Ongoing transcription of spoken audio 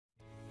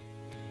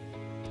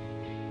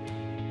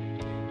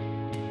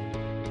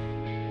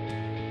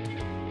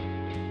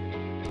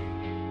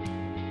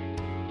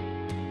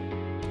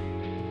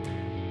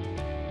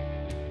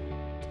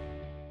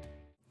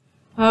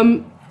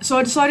So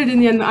I decided in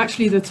the end that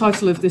actually the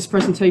title of this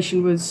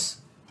presentation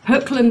was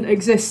Hookland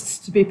Exists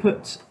to be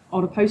Put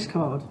on a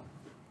Postcard.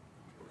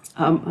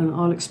 And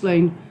I'll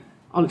explain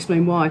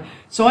why.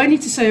 So I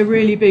need to say a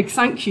really big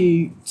thank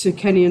you to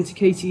Kenny and to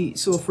Katy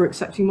for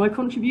accepting my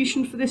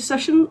contribution for this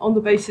session on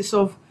the basis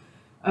of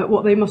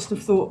what they must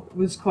have thought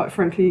was, quite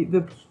frankly,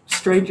 the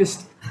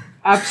strangest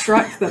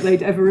abstract that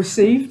they'd ever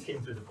received. It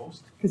came through the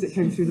post. Because it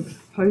came through the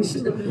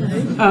post.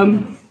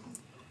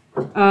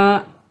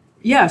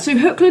 Yeah, so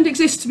Hookland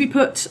exists to be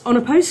put on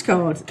a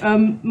postcard.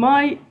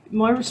 My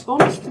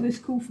response to this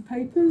call for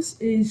papers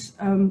is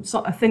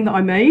a thing that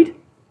I made,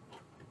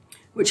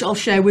 which I'll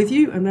share with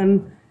you and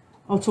then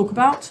I'll talk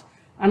about.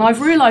 And I've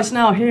realised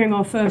now, hearing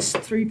our first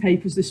 3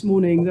 papers this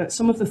morning, that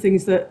some of the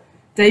things that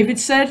David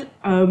said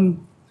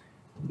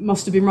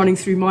must have been running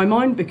through my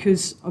mind,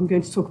 because I'm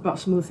going to talk about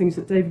some of the things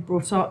that David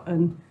brought up,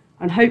 and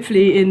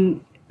hopefully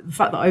in the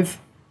fact that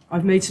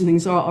I've made some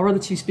things, our other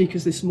 2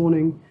 speakers this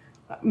morning,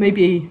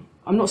 maybe,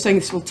 I'm not saying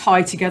this will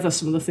tie together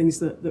some of the things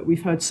that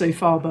we've heard so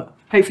far, but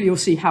hopefully you'll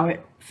see how it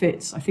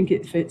fits. I think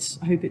it fits.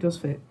 I hope it does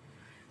fit.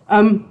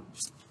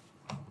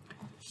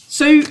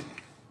 So,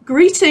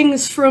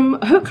 greetings from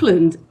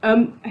Hookland.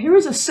 Here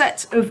is a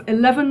set of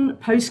 11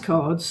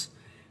 postcards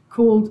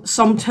called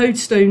Some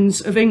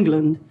Toadstones of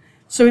England.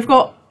 So we've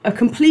got a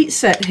complete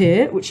set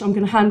here, which I'm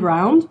going to hand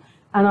round,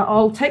 and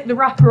I'll take the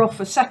wrapper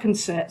off a second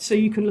set so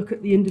you can look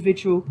at the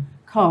individual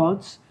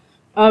cards.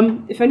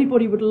 If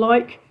anybody would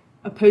like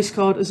a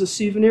postcard as a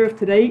souvenir of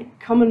today,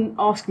 come and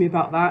ask me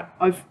about that.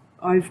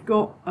 I've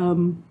got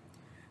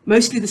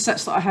mostly the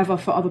sets that I have are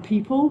for other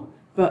people,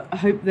 but I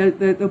hope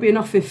there'll be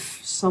enough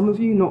if some of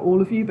you, not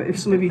all of you, but if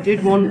some of you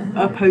did want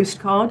a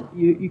postcard,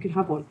 you could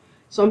have one.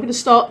 So I'm going to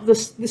start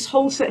this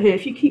whole set here.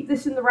 If you keep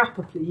this in the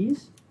wrapper,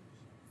 please.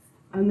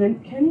 And then,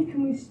 Kenny,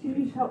 can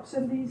you help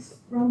send these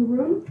around the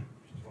room?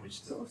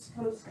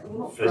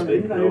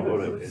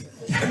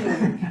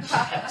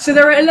 So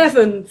there are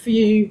 11 for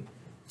you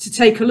to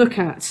take a look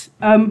at.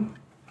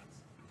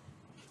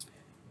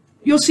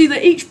 You'll see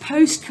that each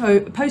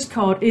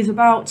postcard is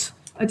about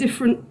a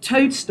different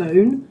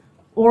toadstone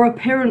or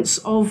appearance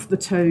of the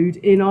toad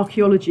in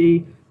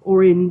archaeology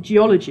or in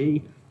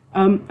geology.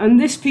 And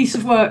this piece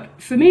of work,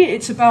 for me,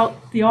 it's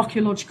about the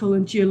archaeological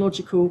and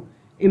geological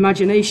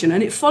imagination,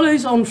 and it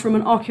follows on from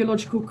an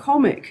archaeological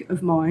comic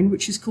of mine,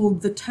 which is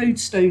called The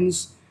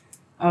Toadstones,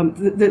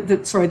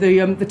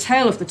 the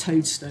Tale of the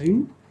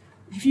Toadstone.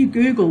 If you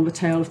Google The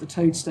Tale of the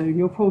Toadstone,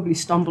 you'll probably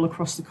stumble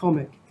across the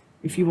comic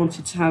if you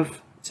wanted to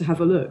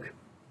have a look.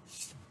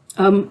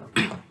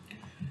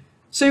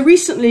 So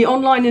recently,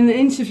 online in an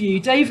interview,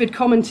 David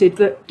commented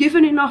that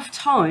given enough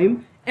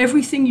time,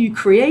 everything you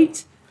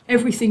create,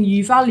 everything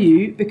you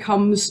value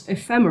becomes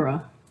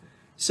ephemera.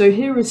 So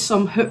here is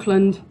some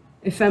Hookland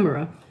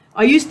ephemera.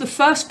 I used the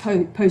first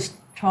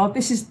postcard.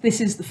 This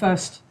is the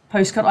first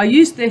postcard. I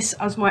used this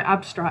as my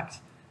abstract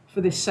for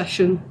this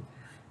session,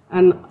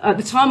 and at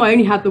the time I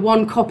only had the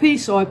 1 copy,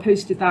 so I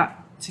posted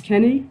that to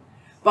Kenny.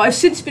 But I've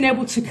since been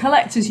able to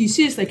collect, as you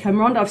see as they come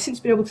around, I've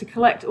since been able to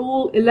collect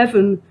all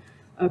 11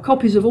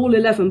 copies of all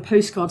 11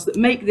 postcards that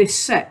make this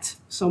set,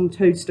 Some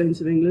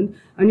Toadstones of England,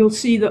 and you'll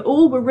see that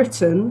all were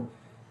written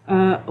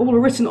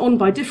on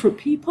by different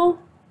people,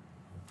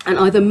 and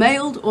either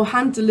mailed or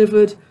hand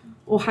delivered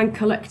or hand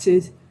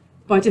collected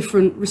by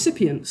different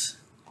recipients.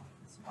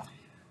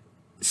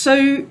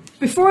 So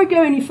before I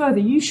go any further,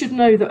 you should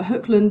know that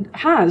Hookland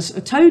has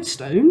a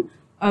toadstone.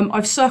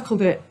 I've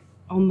circled it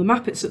on the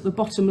map. It's at the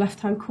bottom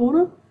left-hand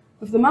corner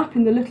of the map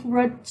in the little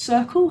red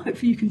circle.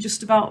 Hopefully you can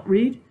just about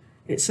read.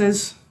 It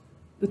says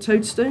the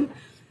toadstone.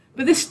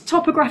 But this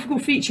topographical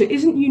feature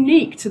isn't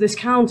unique to this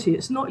county.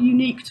 It's not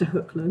unique to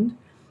Hookland.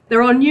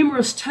 There are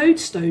numerous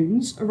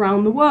toadstones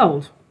around the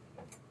world,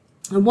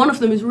 and one of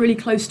them is really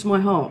close to my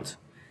heart.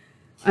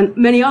 And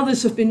many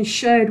others have been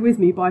shared with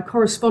me by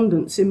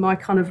correspondents in my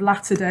kind of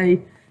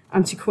latter-day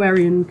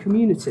antiquarian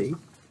community.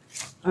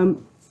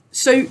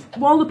 So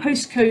while the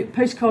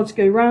postcards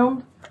go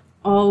round,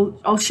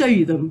 I'll show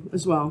you them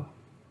as well.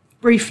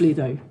 Briefly.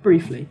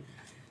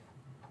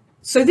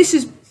 So this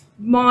is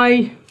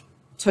my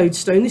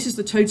toadstone. This is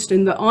the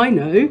toadstone that I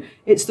know.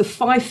 It's the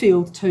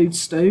Fifield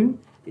toadstone.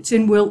 It's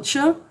in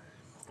Wiltshire.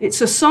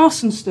 It's a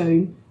sarsen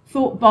stone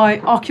thought by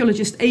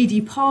archaeologist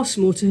A.D.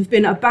 Passmore to have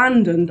been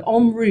abandoned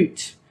en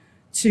route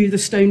to the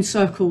stone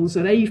circles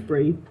at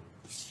Avebury.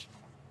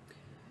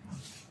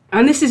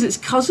 And this is its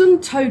cousin,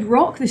 Toad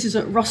Rock. This is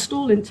at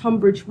Rustall in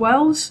Tunbridge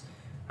Wells.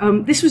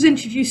 This was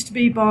introduced to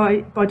me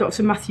by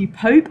Dr. Matthew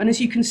Pope, and as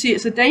you can see,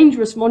 it's a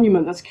dangerous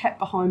monument that's kept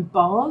behind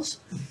bars,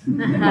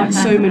 like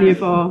so many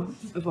of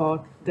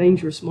our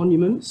dangerous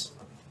monuments.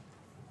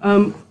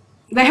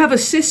 They have a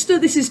sister.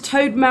 This is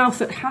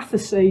Toadmouth at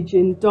Hathersage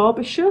in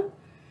Derbyshire.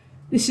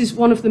 This is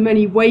one of the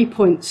many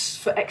waypoints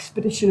for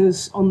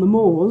expeditioners on the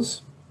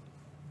moors.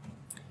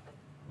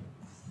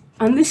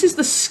 And this is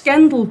the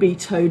Scendleby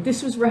toad.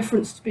 This was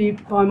referenced to be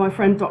by my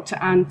friend Dr.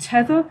 Anne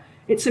Tether.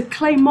 It's a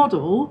clay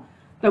model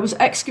that was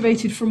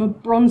excavated from a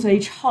Bronze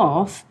Age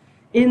hearth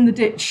in the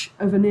ditch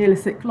of a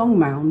Neolithic long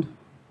mound.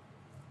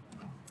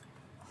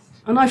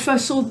 And I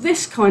first saw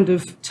this kind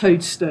of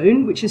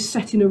toadstone, which is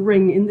set in a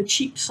ring in the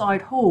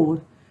Cheapside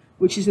Hoard,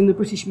 which is in the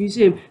British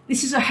Museum.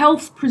 This is a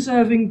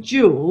health-preserving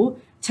jewel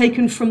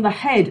taken from the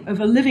head of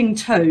a living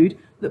toad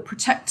that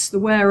protects the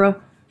wearer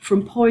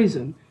from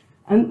poison.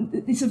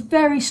 And it's a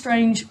very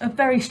strange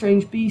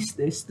beast,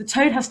 this. The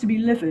toad has to be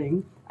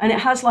living, and it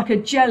has like a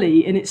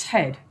jelly in its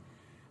head.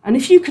 And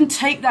if you can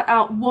take that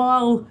out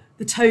while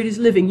the toad is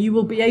living, you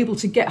will be able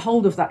to get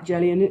hold of that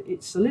jelly, and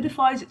it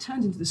solidifies, it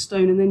turns into the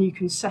stone, and then you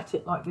can set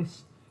it like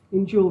this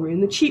in jewellery.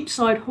 And the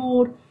Cheapside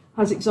Hoard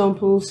has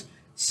examples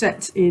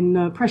set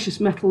in precious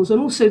metals,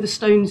 and also the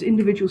stones,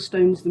 individual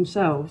stones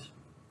themselves.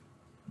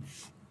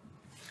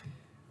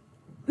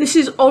 This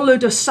is Ollo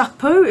da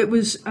Sapo. It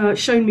was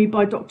shown me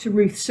by Dr.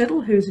 Ruth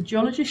Siddle, who is a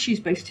geologist.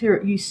 She's based here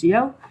at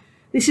UCL.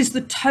 This is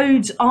the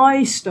toad's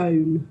eye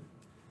stone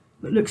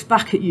that looks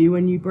back at you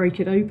when you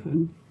break it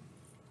open.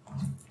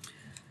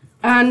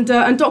 And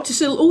Dr.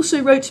 Siddle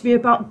also wrote to me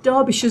about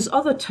Derbyshire's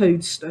other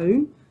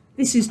toadstone.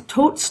 This is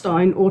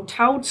Toadstein or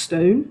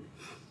Toadstone,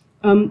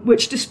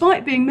 which,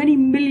 despite being many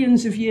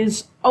millions of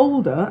years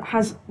older,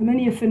 has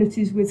many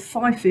affinities with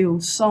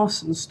Fiefield's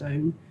sarsen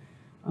stone,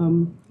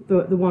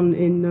 the one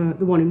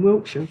in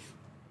Wiltshire.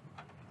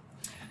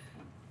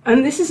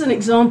 And this is an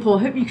example.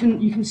 I hope you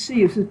can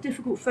see. It's a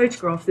difficult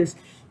photograph. This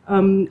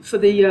for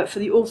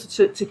the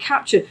author to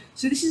capture.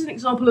 So this is an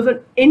example of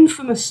an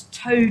infamous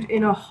toad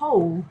in a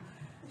hole.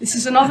 This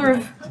is another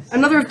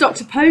of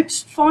Dr.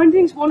 Pope's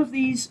findings. One of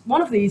these,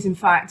 in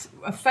fact,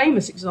 a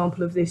famous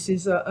example of this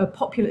is a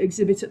popular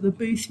exhibit at the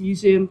Booth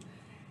Museum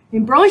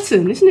in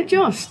Brighton. Isn't it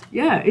just?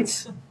 Yeah,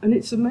 it's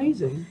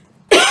amazing.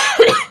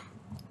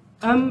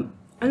 And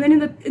then in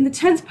the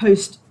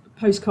 10th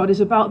postcard is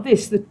about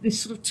this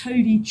sort of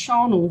toady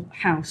charnel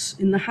house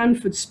in the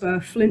Hanford Spur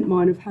flint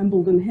mine of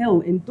Hambledon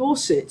Hill in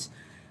Dorset,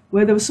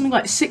 where there was something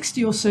like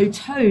 60 or so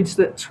toads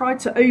that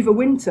tried to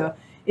overwinter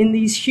in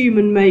these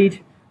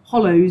human-made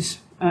hollows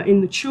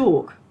in the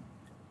chalk.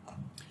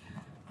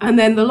 And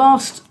then the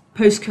last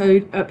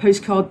postcard,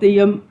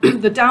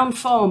 the Down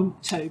Farm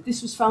toad.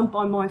 This was found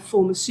by my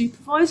former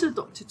supervisor,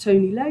 Dr.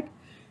 Tony Legg,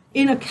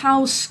 in a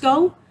cow's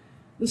skull.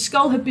 The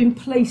skull had been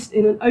placed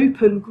in an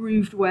open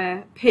grooved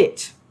ware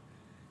pit,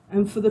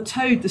 and for the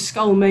toad, the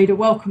skull made a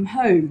welcome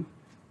home,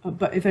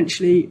 but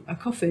eventually a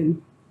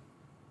coffin.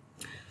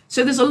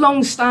 So there's a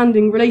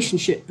long-standing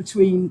relationship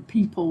between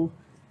people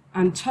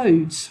and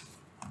toads.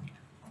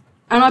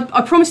 And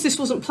I promised this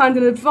wasn't planned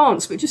in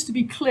advance, but just to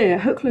be clear,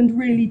 Hookland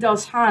really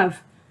does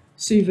have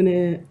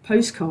souvenir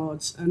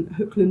postcards, and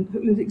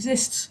Hookland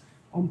exists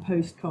on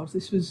postcards.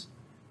 This was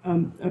a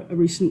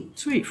recent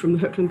tweet from the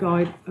Hookland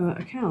Guide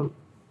account.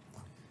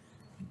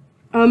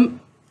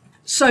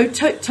 So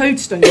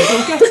toadstones,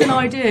 you'll get an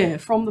idea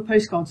from the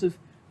postcards of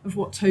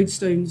what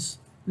toadstones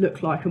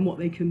look like and what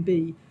they can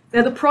be.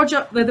 They're the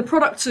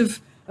products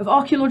of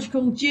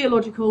archaeological,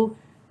 geological,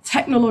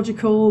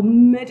 technological,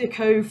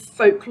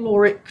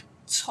 medico-folkloric,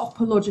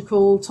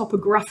 topological,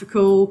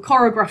 topographical,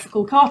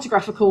 chorographical,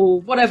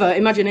 cartographical, whatever,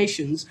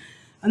 imaginations.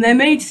 And they're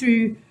made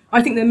through,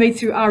 I think they're made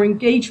through our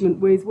engagement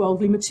with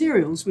worldly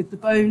materials, with the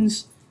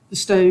bones, the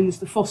stones,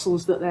 the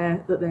fossils that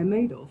they're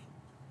made of.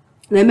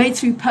 And they're made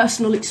through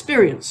personal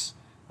experience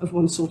of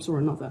one sort or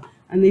another,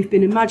 and they've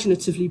been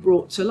imaginatively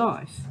brought to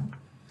life.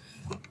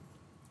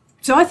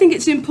 So I think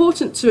it's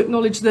important to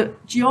acknowledge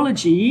that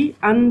geology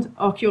and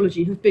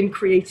archaeology have been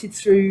created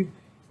through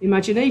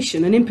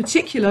imagination, and in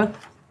particular,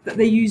 that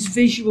they use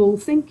visual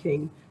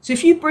thinking. So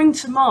if you bring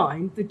to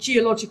mind the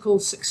geological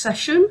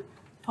succession,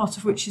 part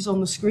of which is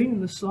on the screen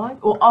in the slide,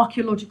 or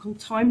archaeological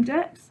time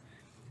depth,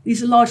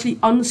 these are largely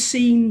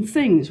unseen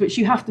things which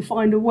you have to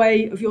find a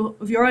way of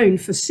your own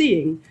for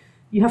seeing.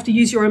 You have to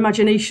use your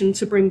imagination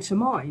to bring to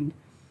mind.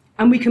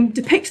 And we can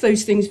depict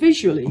those things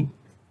visually.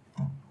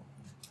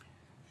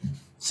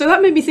 So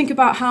that made me think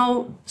about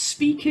how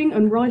speaking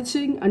and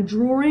writing and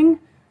drawing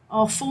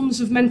are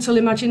forms of mental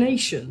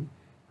imagination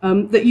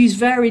that use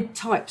varied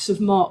types of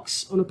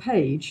marks on a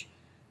page.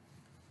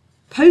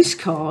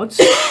 Postcards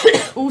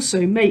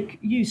also make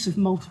use of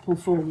multiple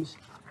forms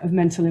of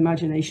mental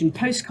imagination.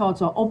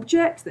 Postcards are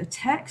object, they're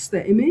text,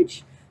 they're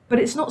image, but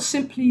it's not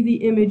simply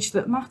the image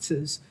that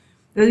matters.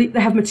 They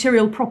have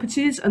material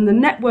properties, and the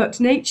networked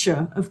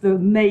nature of the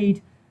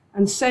made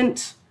and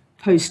sent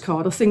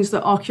postcard are things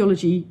that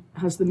archaeology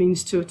has the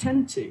means to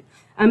attend to.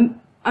 And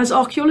as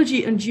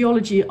archaeology and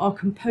geology are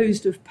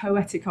composed of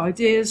poetic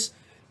ideas,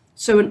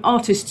 so an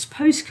artist's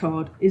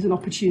postcard is an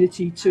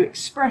opportunity to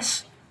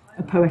express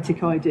a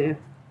poetic idea.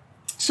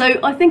 So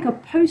I think a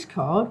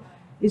postcard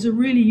is a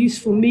really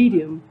useful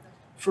medium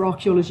for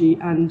archaeology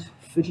and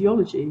for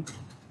geology.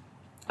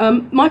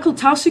 Michael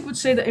Tausig would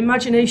say that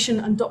imagination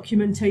and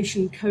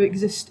documentation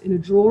coexist in a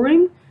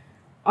drawing.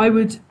 I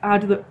would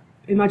add that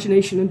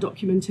imagination and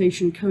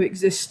documentation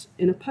coexist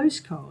in a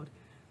postcard.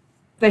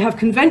 They have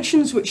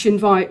conventions which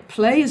invite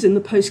play, as in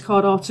the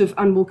postcard art of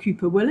Anwar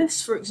Cooper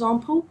Willis, for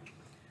example.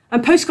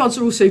 And postcards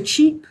are also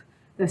cheap,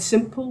 they're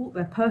simple,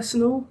 they're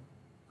personal.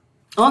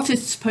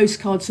 Artists'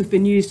 postcards have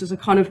been used as a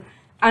kind of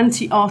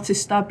anti-art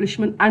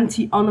establishment,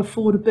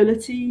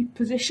 anti-unaffordability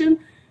position.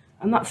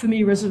 And that for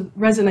me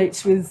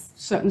resonates with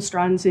certain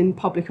strands in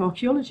public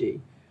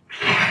archaeology.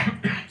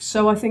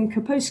 So I think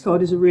a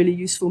postcard is a really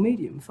useful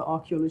medium for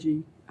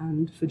archaeology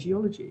and for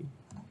geology.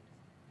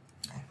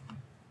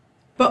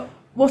 But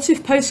what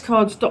if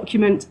postcards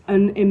document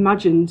an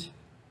imagined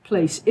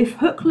place? If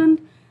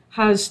Hookland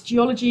has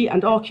geology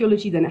and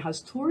archaeology, then it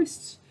has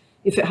tourists.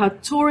 If it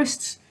had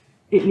tourists,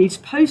 it needs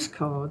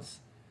postcards.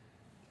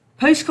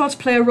 Postcards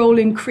play a role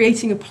in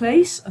creating a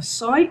place, a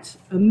site,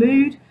 a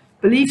mood,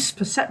 beliefs,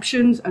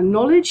 perceptions, and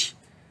knowledge.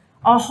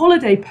 Our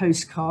holiday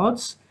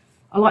postcards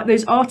are like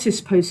those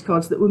artist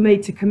postcards that were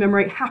made to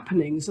commemorate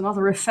happenings and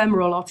other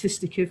ephemeral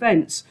artistic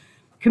events,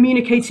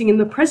 communicating in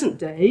the present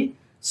day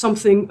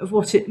something of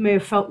what it may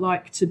have felt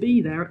like to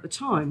be there at the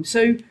time.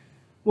 So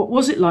what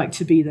was it like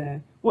to be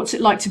there? What's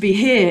it like to be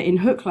here in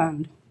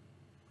Hookland?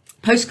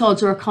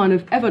 Postcards are a kind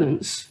of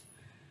evidence.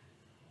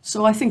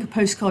 So I think a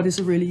postcard is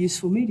a really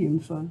useful medium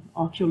for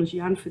archaeology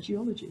and for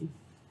geology.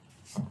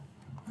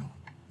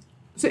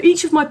 So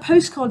each of my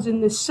postcards in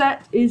this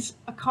set is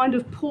a kind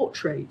of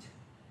portrait.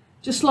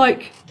 Just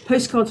like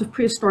postcards of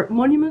prehistoric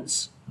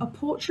monuments are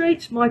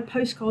portraits, my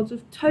postcards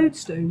of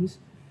toadstones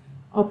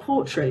are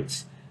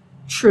portraits.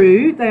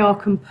 True, they are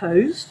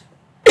composed,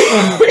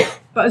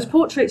 but as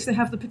portraits they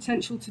have the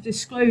potential to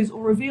disclose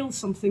or reveal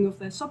something of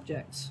their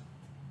subjects.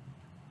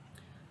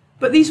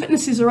 But these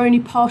witnesses are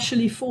only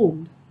partially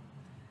formed.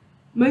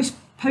 Most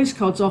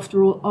postcards,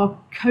 after all, are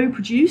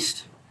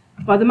co-produced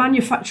by the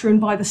manufacturer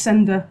and by the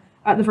sender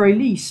at the very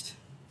least.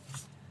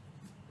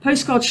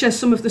 Postcards share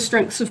some of the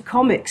strengths of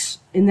comics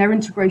in their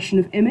integration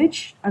of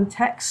image and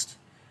text,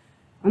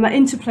 and that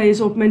interplay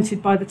is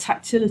augmented by the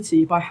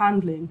tactility, by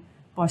handling,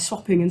 by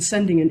swapping and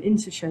sending and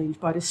interchange,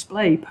 by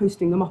display,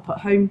 posting them up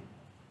at home.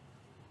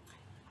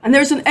 And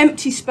there is an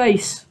empty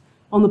space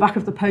on the back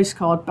of the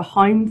postcard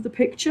behind the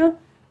picture,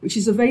 which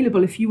is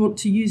available if you want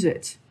to use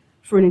it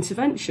for an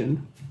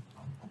intervention.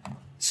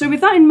 So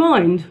with that in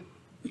mind,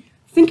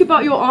 think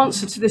about your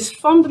answer to this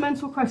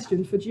fundamental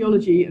question for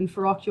geology and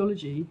for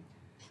archaeology.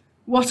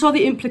 What are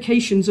the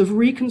implications of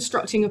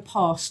reconstructing a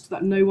past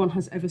that no one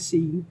has ever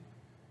seen?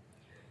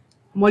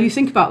 And while you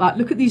think about that,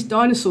 look at these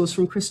dinosaurs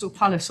from Crystal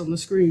Palace on the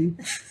screen.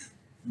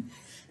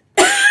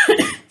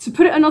 To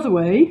put it another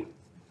way,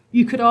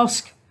 you could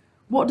ask,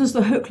 what does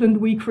the Hookland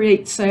we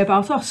create say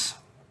about us?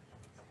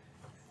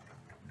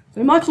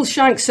 So Michael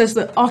Shank says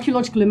that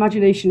archaeological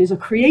imagination is a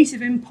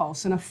creative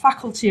impulse and a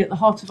faculty at the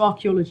heart of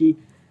archaeology,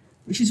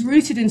 which is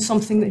rooted in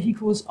something that he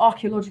calls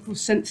archaeological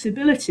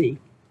sensibility,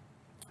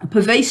 a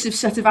pervasive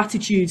set of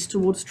attitudes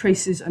towards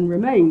traces and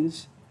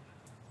remains.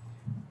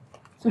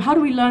 So how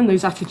do we learn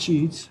those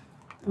attitudes?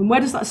 And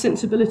where does that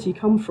sensibility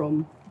come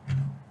from?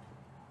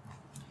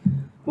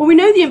 Well, we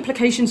know the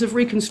implications of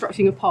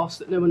reconstructing a past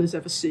that no one has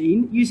ever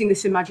seen, using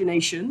this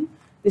imagination,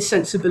 this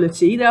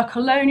sensibility. They are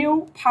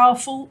colonial,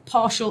 powerful,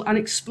 partial, and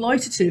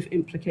exploitative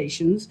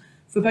implications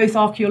for both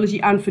archaeology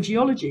and for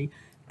geology.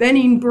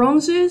 Benin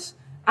bronzes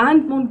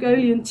and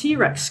Mongolian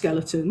T-Rex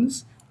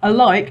skeletons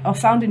alike are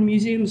found in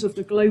museums of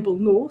the global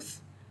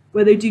north,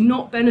 where they do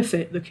not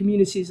benefit the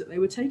communities that they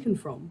were taken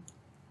from.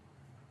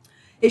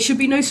 It should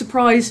be no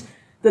surprise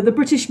that the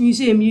British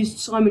Museum used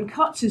Simon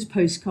Cutts'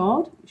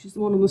 postcard, which is the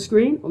one on the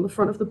screen on the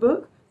front of the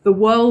book, "The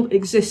World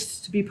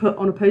Exists to be Put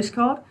on a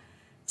Postcard,"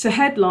 to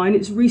headline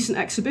its recent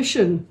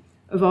exhibition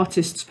of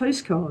artists'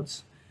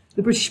 postcards.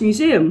 The British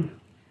Museum,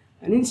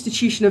 an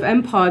institution of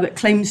empire that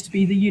claims to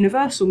be the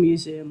Universal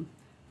Museum,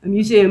 a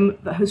museum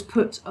that has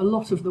put a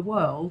lot of the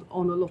world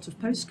on a lot of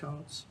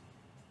postcards.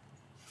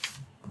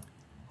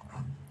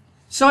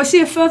 So I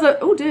see a further,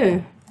 oh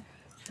dear,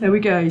 there we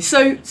go.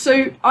 So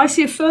I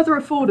see a further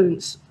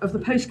affordance of the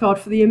postcard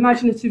for the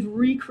imaginative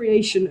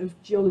recreation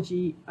of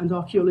geology and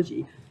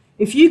archaeology.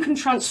 If you can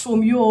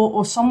transform your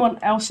or someone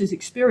else's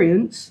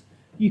experience,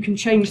 you can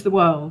change the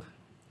world.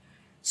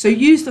 So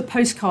use the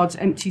postcard's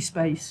empty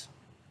space.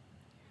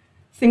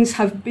 Things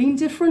have been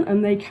different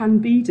and they can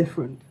be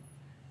different.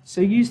 So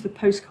use the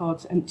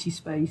postcard's empty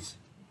space.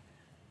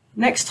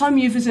 Next time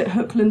you visit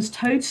Hookland's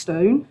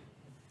Toadstone,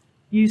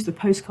 use the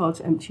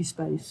postcard's empty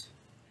space.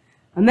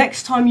 And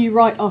next time you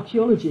write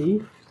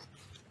archaeology,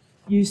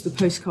 use the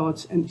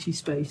postcard's empty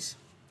space.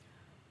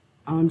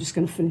 I'm just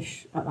going to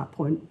finish at that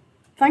point.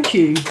 Thank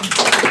you.